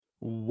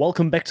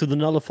Welcome back to the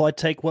Nullified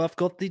Take, where I've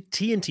got the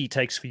TNT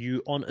takes for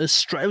you on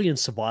Australian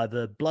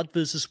Survivor Blood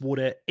versus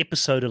Water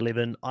episode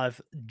 11.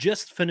 I've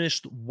just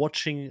finished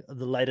watching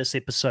the latest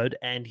episode,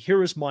 and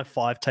here is my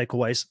 5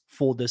 takeaways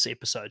for this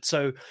episode.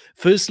 So,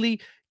 firstly,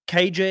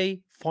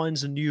 KJ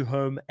finds a new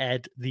home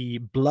at the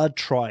Blood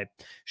Tribe.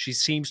 She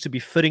seems to be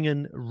fitting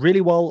in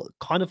really well,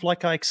 kind of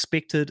like I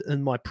expected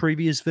in my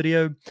previous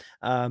video.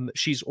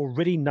 She's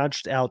already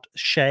nudged out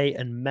Shay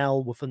and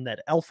Mel within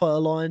that Alpha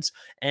Alliance,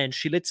 and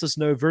she lets us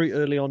know very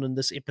early on in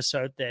this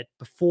episode that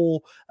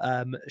before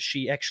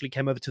she actually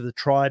came over to the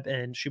tribe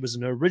and she was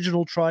in her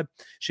original tribe,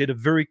 she had a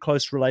very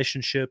close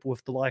relationship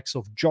with the likes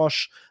of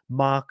Josh,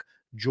 Mark,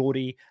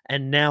 Geordie,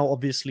 and now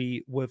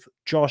obviously with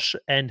Josh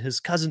and his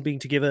cousin being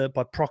together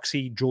by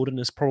proxy, Jordan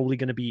is probably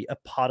going to be a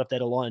part of that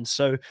alliance.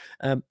 So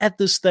at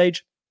this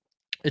stage,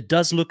 it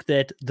does look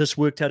that this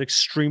worked out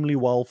extremely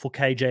well for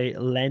KJ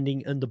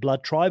landing in the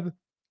Blood Tribe.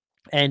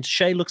 And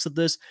Shay looks at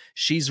this.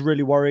 She's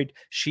really worried.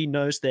 She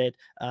knows that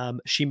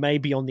she may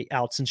be on the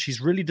outs, and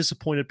she's really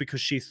disappointed because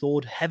she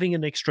thought having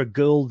an extra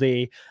girl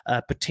there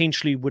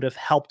potentially would have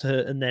helped her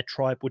in that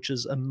tribe, which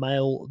is a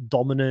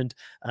male-dominant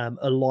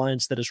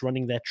alliance that is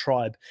running that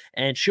tribe.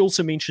 And she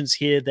also mentions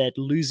here that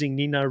losing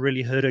Nina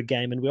really hurt her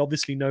game, and we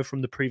obviously know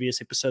from the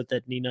previous episode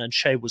that Nina and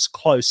Shay was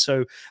close.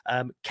 So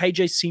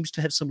KJ seems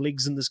to have some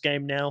legs in this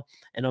game now,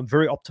 and I'm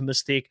very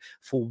optimistic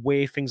for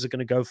where things are going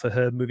to go for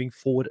her moving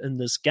forward in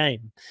this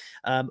game.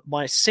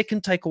 My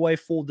second takeaway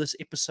for this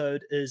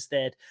episode is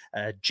that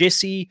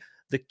Jesse,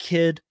 the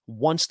kid,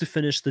 wants to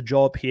finish the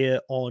job here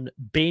on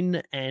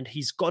Ben, and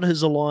he's got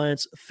his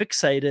alliance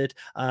fixated,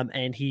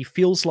 and he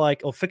feels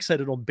like, or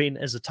fixated on Ben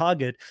as a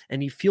target,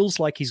 and he feels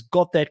like he's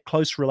got that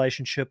close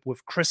relationship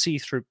with Chrissy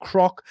through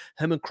Croc.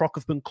 Him and Croc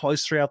have been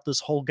close throughout this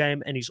whole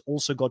game, and he's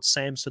also got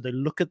Sam, so they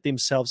look at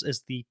themselves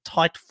as the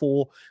tight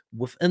four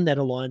within that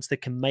alliance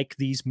that can make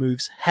these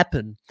moves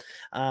happen.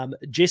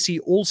 Jesse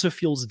also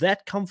feels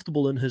that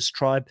comfortable in his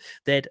tribe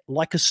that,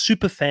 like a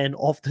super fan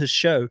of the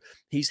show,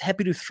 he's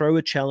happy to throw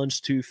a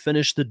challenge to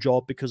finish the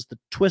job because the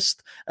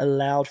twist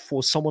allowed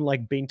for someone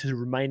like Ben to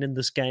remain in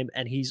this game,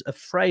 and he's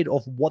afraid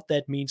of what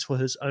that means for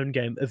his own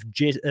game if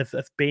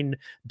Ben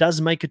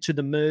does make it to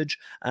the merge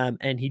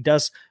and he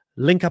does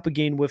link up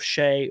again with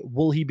Shay.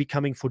 Will he be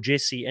coming for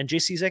Jesse? And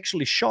Jesse's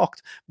actually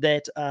shocked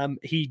that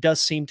he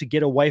does seem to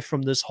get away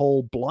from this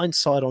whole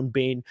blindside on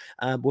Ben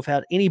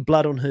without any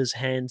blood on his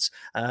hands,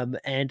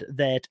 and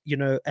that, you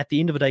know, at the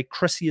end of the day,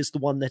 Chrissy is the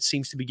one that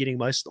seems to be getting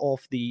most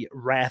of the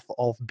wrath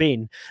of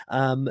Ben.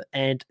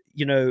 And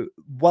you know,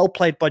 well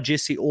played by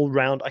Jesse all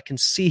round. I can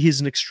see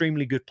he's an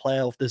extremely good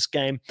player of this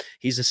game.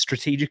 He's a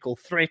strategical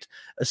threat,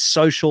 a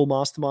social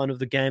mastermind of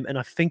the game, and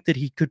I think that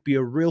he could be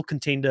a real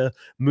contender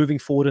moving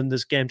forward in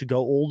this game to go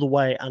all the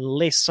way,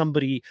 unless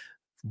somebody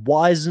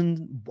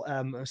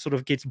sort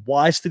of gets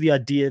wise to the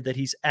idea that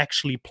he's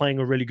actually playing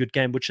a really good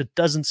game, which it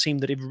doesn't seem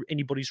that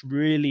anybody's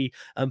really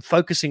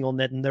focusing on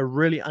that, and they're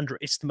really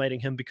underestimating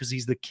him because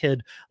he's the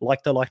kid,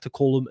 like they like to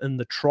call him in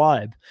the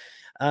tribe.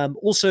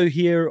 Also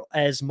here,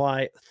 as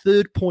my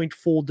third point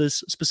for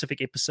this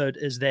specific episode,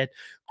 is that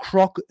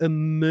Croc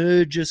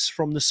emerges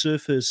from the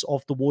surface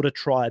of the Water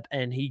Tribe,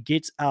 and he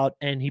gets out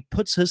and he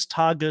puts his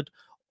target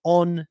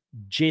on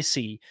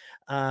Jesse.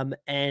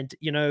 And,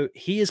 you know,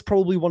 he is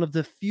probably one of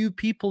the few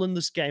people in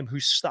this game who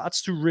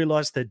starts to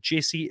realize that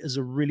Jesse is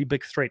a really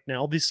big threat.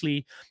 Now,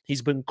 obviously,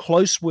 he's been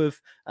close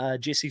with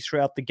Jesse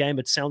throughout the game.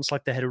 It sounds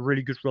like they had a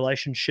really good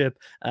relationship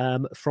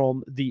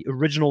from the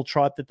original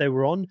tribe that they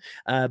were on.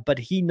 But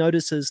he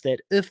notices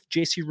that if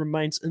Jesse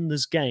remains in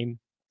this game,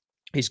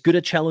 he's good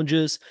at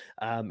challenges.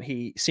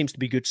 He seems to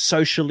be good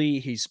socially.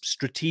 He's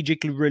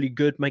strategically really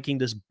good, making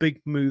this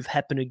big move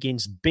happen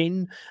against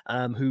Ben,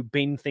 who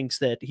Ben thinks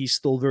that he's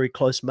still very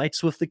close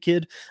mates with the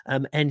kid.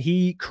 And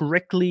he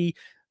correctly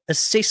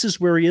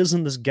assesses where he is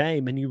in this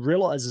game, and he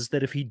realizes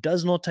that if he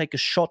does not take a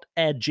shot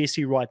at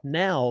Jesse right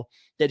now,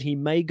 that he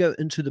may go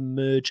into the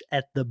merge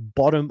at the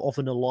bottom of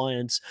an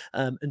alliance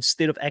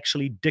instead of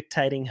actually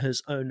dictating his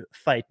own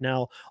fate.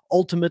 Now,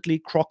 ultimately,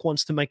 Croc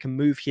wants to make a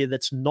move here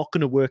that's not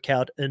going to work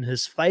out in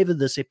his favor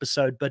this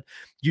episode, but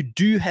you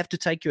do have to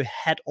take your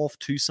hat off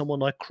to someone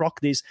like Croc.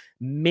 There's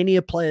many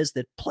players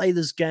that play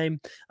this game.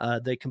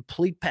 They're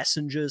complete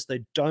passengers.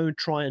 They don't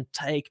try and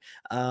take,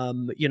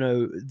 you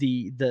know,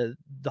 the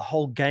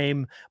whole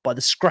game by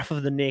the scruff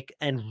of the neck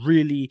and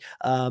really,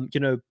 you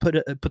know,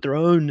 put their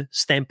own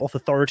stamp of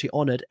authority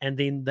on it, and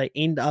then they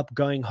end up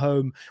going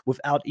home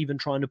without even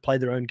trying to play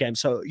their own game.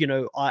 So, you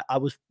know,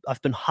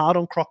 I've been hard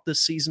on Croc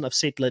this season. I've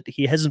said that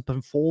he hasn't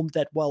performed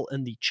that well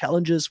in the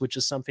challenges, which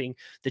is something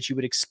that you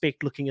would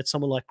expect looking at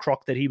someone like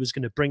Croc, that he was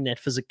going to bring that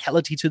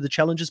physicality to the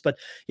challenges. But,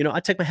 you know, I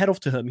take my hat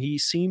off to him. He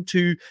seemed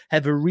to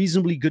have a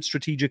reasonably good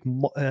strategic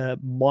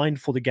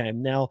mind for the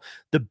game. Now,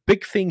 the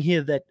big thing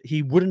here that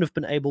he wouldn't have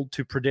been able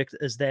to predict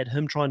is that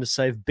him trying to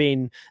save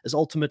Ben is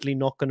ultimately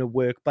not going to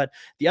work. But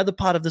the other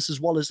part of this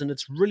as well is, and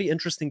it's really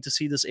interesting to see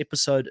see this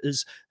episode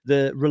is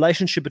the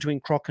relationship between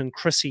Croc and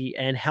Chrissy,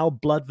 and how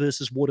blood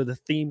versus water, the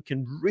theme,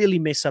 can really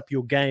mess up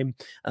your game,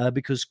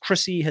 because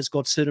Chrissy has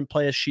got certain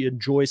players she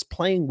enjoys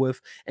playing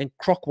with, and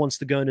Croc wants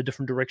to go in a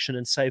different direction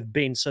and save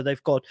Ben. So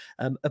they've got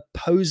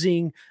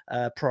opposing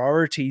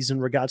priorities in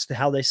regards to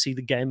how they see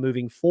the game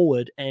moving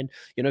forward. And,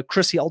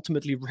 Chrissy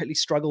ultimately really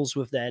struggles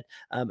with that.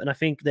 And I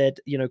think that,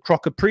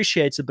 Croc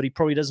appreciates it, but he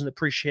probably doesn't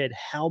appreciate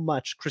how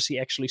much Chrissy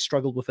actually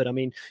struggled with it. I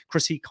mean,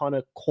 Chrissy kind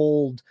of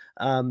called,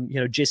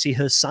 Jesse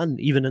her son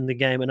even in the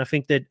game. And I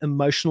think that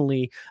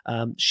emotionally,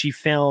 she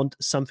found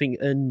something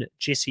in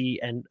Jesse,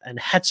 and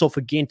hats off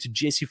again to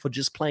Jesse for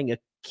just playing a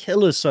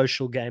killer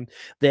social game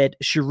that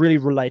she really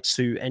relates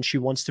to and she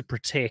wants to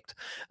protect.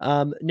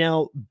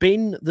 Now,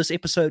 Ben, this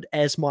episode,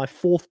 as my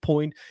fourth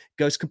point,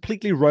 goes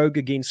completely rogue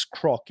against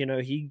Croc.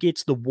 He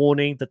gets the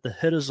warning that the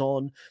hit is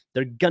on.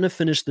 They're going to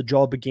finish the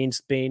job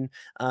against Ben.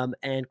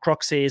 And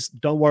Croc says,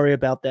 don't worry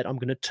about that. I'm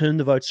going to turn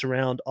the votes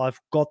around.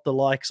 I've got the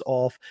likes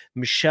of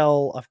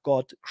Michelle. I've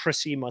got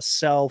Chrissy,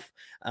 myself.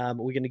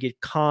 We're going to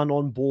get Khan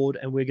on board,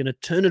 and we're going to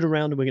turn it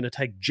around, and we're going to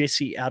take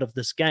Jesse out of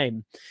this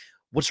game.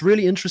 What's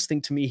really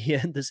interesting to me here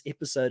in this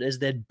episode is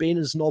that Ben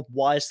is not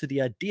wise to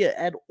the idea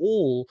at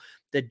all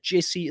that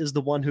Jesse is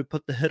the one who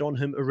put the hit on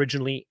him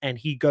originally, and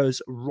he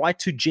goes right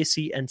to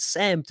Jesse and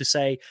Sam to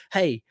say,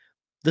 hey,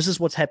 this is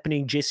what's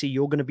happening, Jesse.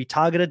 You're going to be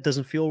targeted.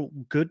 Doesn't feel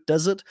good,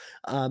 does it?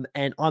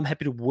 And I'm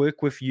happy to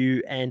work with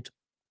you and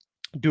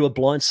do a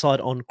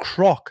blindside on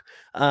Croc,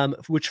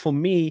 which for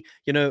me,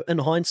 in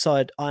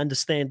hindsight, I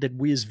understand that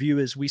we as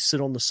viewers, we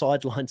sit on the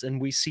sidelines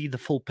and we see the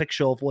full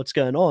picture of what's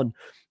going on.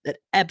 It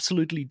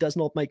absolutely does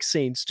not make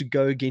sense to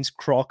go against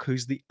Croc,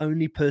 who's the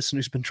only person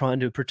who's been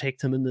trying to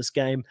protect him in this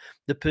game,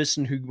 the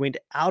person who went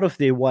out of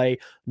their way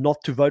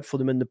not to vote for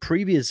them in the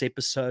previous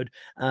episode.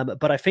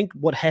 But I think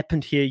what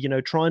happened here,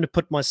 trying to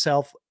put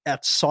myself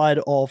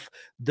outside of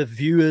the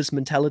viewer's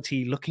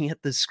mentality looking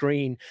at the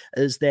screen,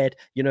 is that,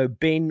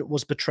 Ben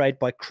was betrayed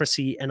by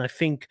Chrissy, and I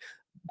think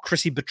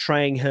Chrissy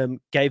betraying him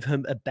gave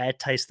him a bad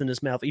taste in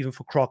his mouth, even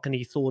for Croc. And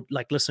he thought,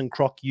 like, listen,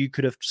 Croc, you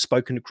could have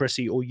spoken to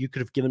Chrissy, or you could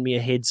have given me a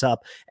heads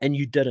up, and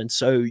you didn't.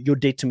 So you're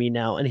dead to me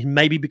now. And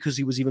maybe because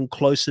he was even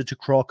closer to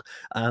Croc,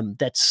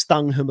 that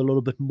stung him a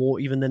little bit more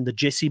even than the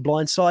Jesse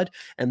blindside.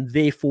 And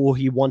therefore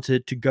he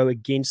wanted to go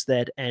against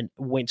that and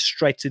went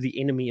straight to the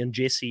enemy in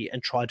Jesse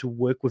and tried to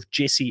work with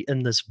Jesse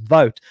in this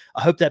vote.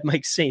 I hope that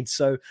makes sense.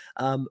 So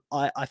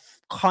I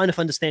kind of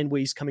understand where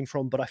he's coming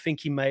from, but I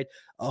think he made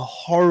a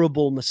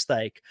horrible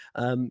mistake,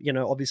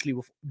 obviously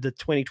with the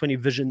 2020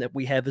 vision that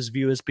we have as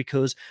viewers,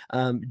 because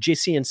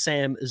Jesse and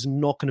Sam is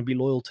not going to be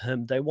loyal to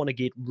him. They want to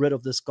get rid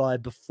of this guy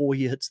before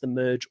he hits the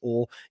merge,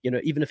 or,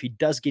 even if he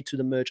does get to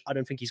the merge, I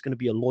don't think he's going to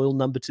be a loyal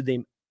number to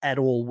them at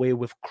all. Where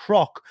with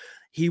Croc,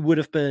 he would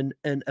have been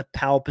in a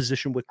power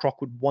position where Croc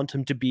would want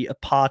him to be a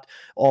part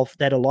of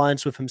that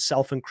alliance with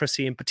himself and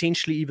Chrissy, and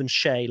potentially even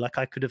Shay. Like,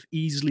 I could have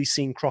easily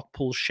seen Croc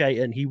pull Shay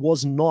in. He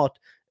was not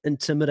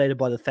intimidated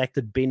by the fact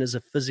that Ben is a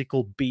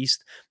physical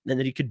beast and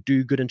that he could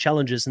do good in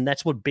challenges, and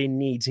that's what Ben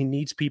needs. He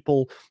needs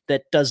people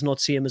that does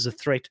not see him as a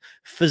threat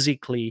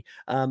physically.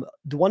 The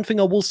one thing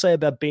I will say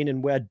about Ben,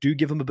 and where I do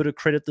give him a bit of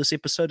credit this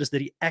episode, is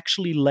that he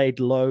actually laid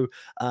low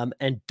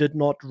and did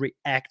not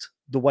react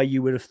the way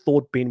you would have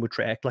thought Ben would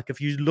react. Like,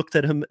 if you looked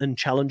at him in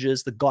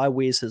challenges, the guy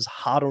wears his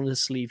heart on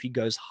his sleeve. He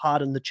goes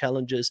hard in the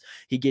challenges.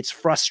 He gets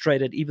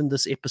frustrated, even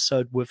this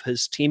episode, with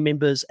his team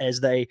members as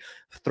they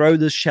throw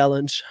this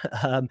challenge.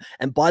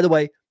 And by the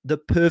way, the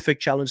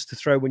perfect challenge to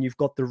throw when you've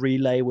got the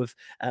relay with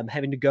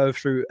having to go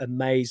through a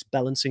maze,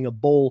 balancing a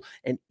ball,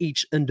 and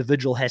each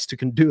individual has to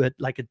can do it.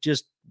 Like, it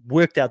just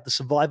worked out. The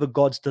Survivor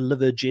gods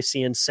delivered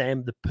Jesse and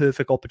Sam the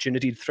perfect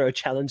opportunity to throw a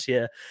challenge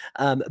here.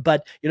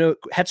 But,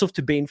 hats off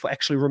to Ben for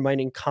actually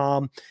remaining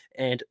calm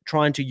and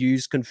trying to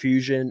use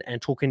confusion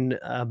and talking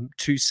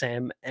to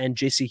Sam and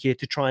Jesse here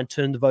to try and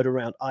turn the vote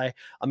around. I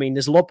mean,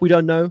 there's a lot we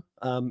don't know,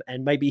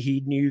 and maybe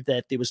he knew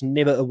that there was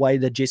never a way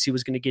that Jesse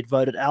was going to get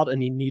voted out,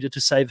 and he needed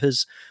to save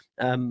his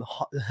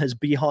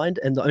behind,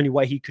 and the only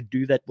way he could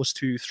do that was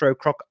to throw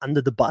Croc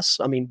under the bus.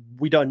 I mean,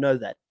 we don't know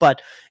that,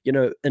 but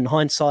in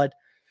hindsight,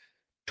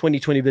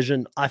 2020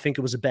 vision, I think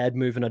it was a bad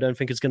move, and I don't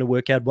think it's going to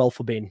work out well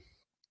for Ben.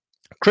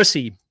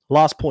 Chrissy,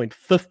 last point,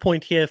 fifth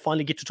point here.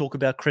 Finally get to talk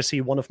about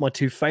Chrissy, one of my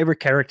two favorite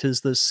characters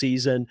this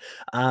season.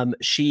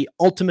 She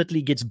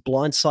ultimately gets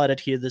blindsided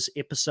here this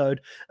episode.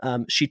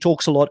 She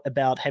talks a lot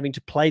about having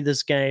to play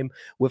this game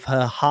with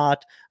her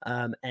heart,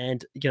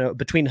 and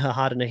between her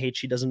heart and her head,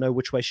 she doesn't know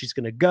which way she's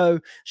going to go.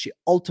 She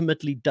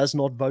ultimately does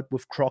not vote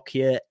with Croc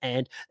here,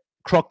 and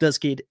Croc does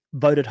get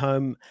voted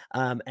home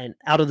and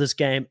out of this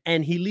game,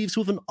 and he leaves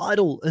with an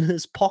idol in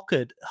his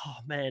pocket. Oh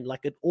man, like,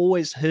 it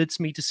always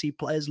hurts me to see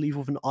players leave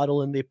with an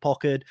idol in their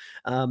pocket,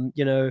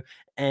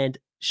 and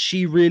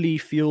she really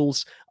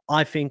feels,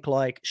 I think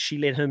like she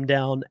let him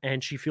down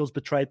and she feels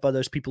betrayed by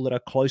those people that are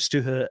close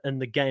to her in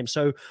the game.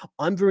 So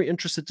I'm very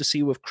interested to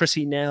see with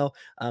Chrissy now.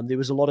 There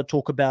was a lot of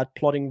talk about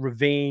plotting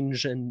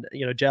revenge and,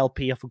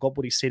 JLP, I forgot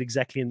what he said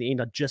exactly in the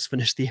end. I just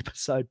finished the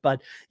episode,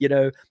 but,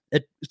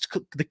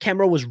 the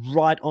camera was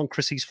right on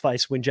Chrissy's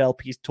face when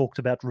JLP talked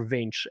about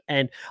revenge.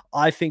 And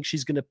I think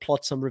she's going to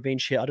plot some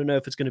revenge here. I don't know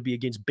if it's going to be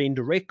against Ben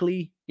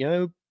directly,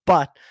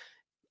 but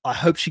I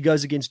hope she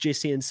goes against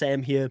Jesse and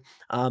Sam here.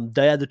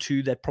 They are the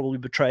two that probably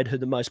betrayed her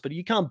the most, but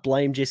you can't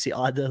blame Jesse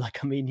either.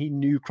 Like, I mean, he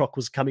knew Croc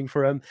was coming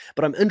for him,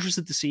 but I'm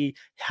interested to see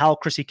how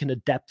Chrissy can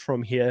adapt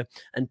from here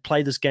and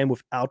play this game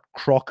without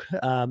Croc.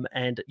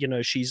 And,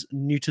 she's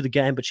new to the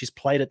game, but she's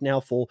played it now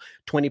for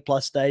 20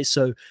 plus days.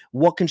 So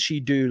what can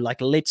she do?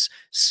 Like, let's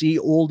see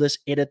all this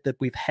edit that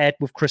we've had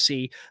with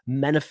Chrissy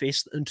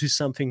manifest into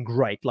something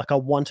great. Like, I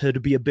want her to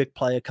be a big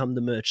player come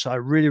the merge. So I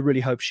really,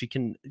 really hope she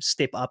can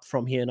step up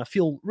from here. And I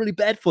feel really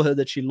bad for her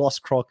that she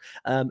lost Croc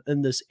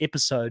in this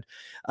episode.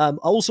 I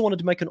also wanted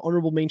to make an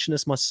honorable mention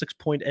as my 6th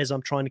point, as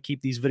I'm trying to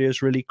keep these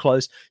videos really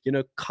close.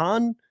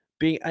 Khan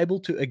being able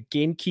to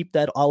again keep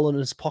that idol in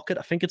his pocket.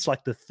 I think it's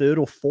like the 3rd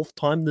or 4th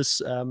time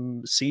this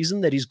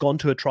season that he's gone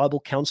to a tribal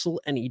council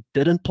and he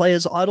didn't play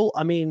his idol.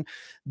 I mean,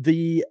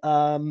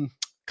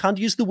 can't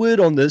use the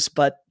word on this,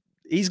 but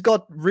he's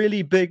got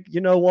really big,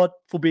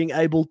 for being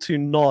able to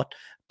not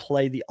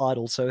play the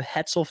idol. So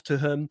hats off to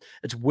him.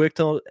 It's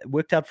worked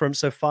out for him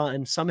so far,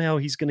 and somehow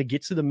he's going to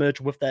get to the merge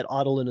with that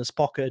idol in his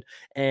pocket.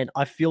 And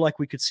I feel like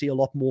we could see a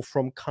lot more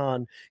from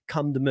Khan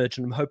come the merge,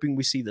 and I'm hoping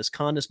we see this.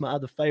 Khan is my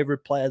other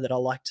favorite player that I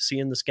like to see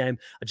in this game.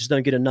 I just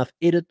don't get enough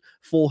edit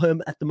for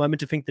him at the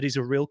moment to think that he's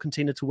a real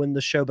contender to win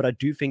the show, but I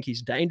do think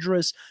he's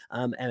dangerous,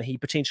 and he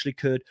potentially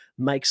could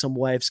make some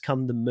waves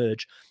come the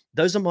merge.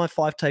 Those are my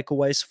 5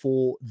 takeaways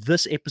for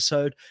this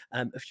episode.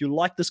 If you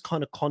like this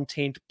kind of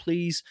content,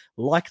 please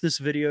like this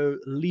video,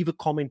 leave a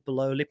comment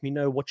below. Let me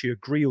know what you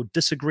agree or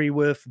disagree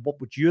with. What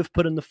would you have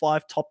put in the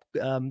 5 top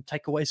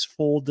takeaways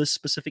for this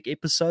specific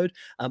episode?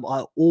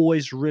 I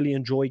always really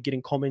enjoy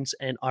getting comments,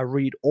 and I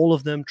read all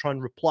of them, try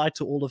and reply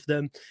to all of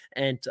them.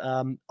 And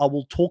I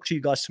will talk to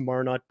you guys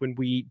tomorrow night when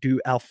we do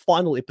our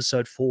final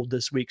episode for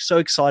this week. So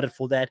excited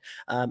for that.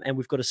 And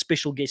we've got a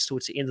special guest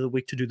towards the end of the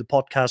week to do the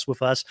podcast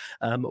with us.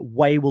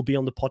 Way will be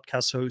on the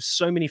podcast.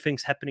 So many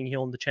things happening here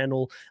on the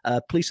channel.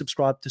 Please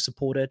subscribe to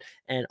support it,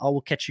 and I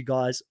will catch you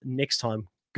guys next time.